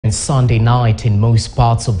since Sunday night in most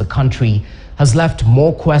parts of the country has left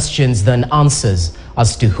more questions than answers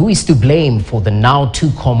as to who is to blame for the now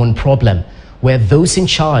too common problem, where those in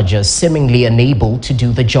charge are seemingly unable to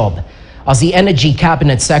do the job. As the Energy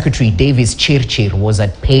Cabinet Secretary Davis Chirchir was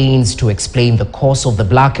at pains to explain the cause of the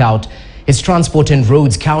blackout, his Transport and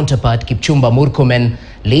Roads counterpart Kipchumba Murkomen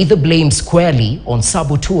laid the blame squarely on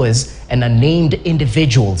saboteurs and unnamed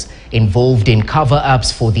individuals involved in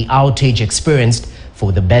cover-ups for the outage experienced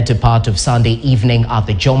for the better part of Sunday evening at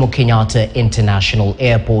the Jomo Kenyatta International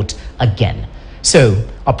Airport again. So,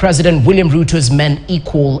 are President William Ruto's men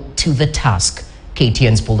equal to the task?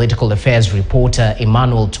 KTN's political affairs reporter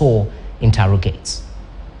Emmanuel Tor interrogates.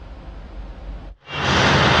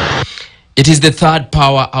 It is the third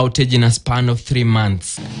power outage in a span of 3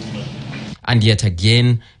 months. And yet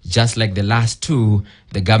again, just like the last two,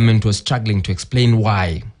 the government was struggling to explain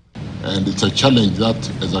why. And it's a challenge that,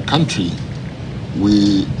 as a country,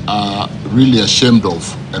 we are really ashamed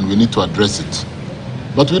of, and we need to address it.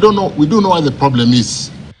 But we do know what the problem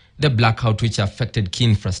is. The blackout, which affected key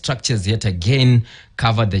infrastructures yet again,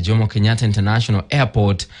 covered the Jomo Kenyatta International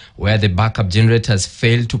Airport, where the backup generators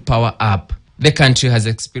failed to power up. The country has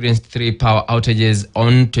experienced 3 power outages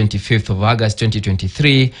on 25th of August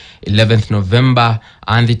 2023, 11th November,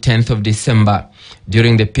 and the 10th of December.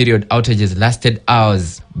 During the period, outages lasted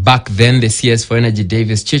hours. Back then, the CS for Energy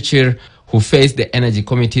Davis Chirchir, who faced the energy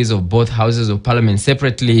committees of both houses of parliament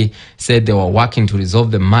separately, said they were working to resolve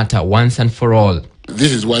the matter once and for all.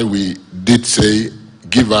 This is why we did say,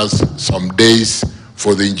 give us some days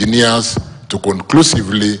for the engineers to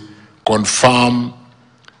conclusively confirm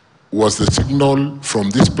was the signal from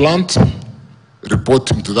this plant,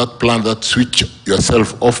 reporting to that plant that switch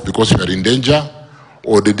yourself off because you are in danger,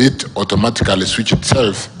 or did it automatically switch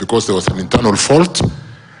itself because there was an internal fault?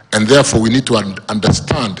 And therefore we need to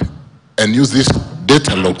understand and use these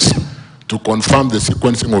data logs to confirm the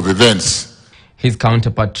sequencing of events. His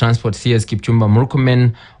counterpart, Transport CS Kipchumba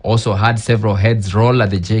Murkomen, also had several heads roll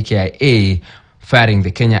at the JKIA, firing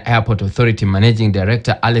the Kenya Airport Authority Managing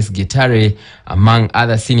Director Alex Gitare, among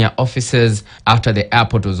other senior officers, after the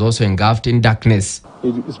airport was also engulfed in darkness.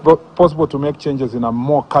 It is possible to make changes in a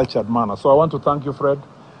more cultured manner. So I want to thank you, Fred,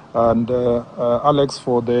 and Alex,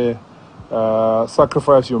 for the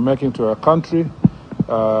sacrifice you're making to our country.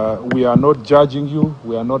 We are not judging you,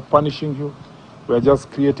 we are not punishing you. We are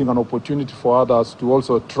just creating an opportunity for others to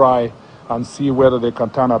also try and see whether they can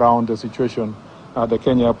turn around the situation at the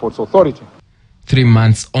Kenya Airports Authority. 3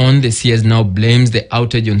 months on, the CS now blames the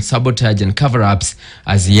outage on sabotage and cover-ups,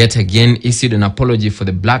 as yet again issued an apology for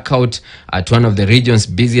the blackout at one of the region's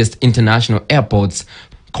busiest international airports,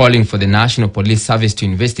 calling for the National Police Service to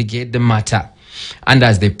investigate the matter. And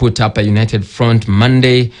as they put up a united front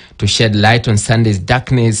Monday to shed light on Sunday's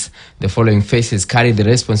darkness, the following faces carry the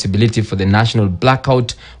responsibility for the national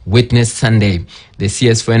blackout witnessed Sunday: the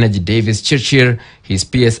CS for Energy Davis Chirchir, his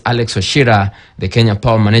PS Alex Oshira, the Kenya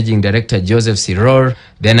Power Managing Director Joseph Siror,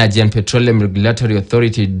 the Energy and Petroleum Regulatory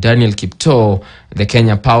Authority Daniel Kipto, the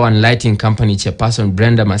Kenya Power and Lighting Company Chairperson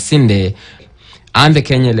Brenda Masinde, and the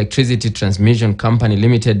Kenya Electricity Transmission Company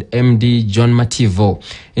Limited MD John Mativo.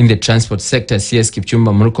 In the transport sector, CS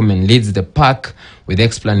Kipchumba Murkomen leads the pack with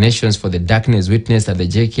explanations for the darkness witnessed at the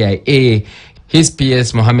JKIA, his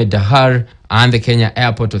PS Mohamed Dahar, and the Kenya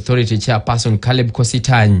Airport Authority Chairperson Caleb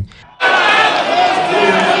Kositany.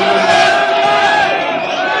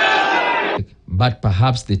 But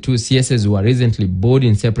perhaps the two CSs who were recently bored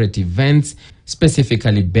in separate events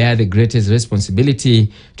specifically bear the greatest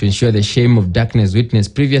responsibility to ensure the shame of darkness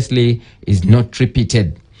witnessed previously is not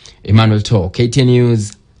repeated. Emmanuel Tor, KTN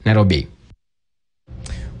News, Nairobi.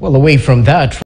 Well, away from that,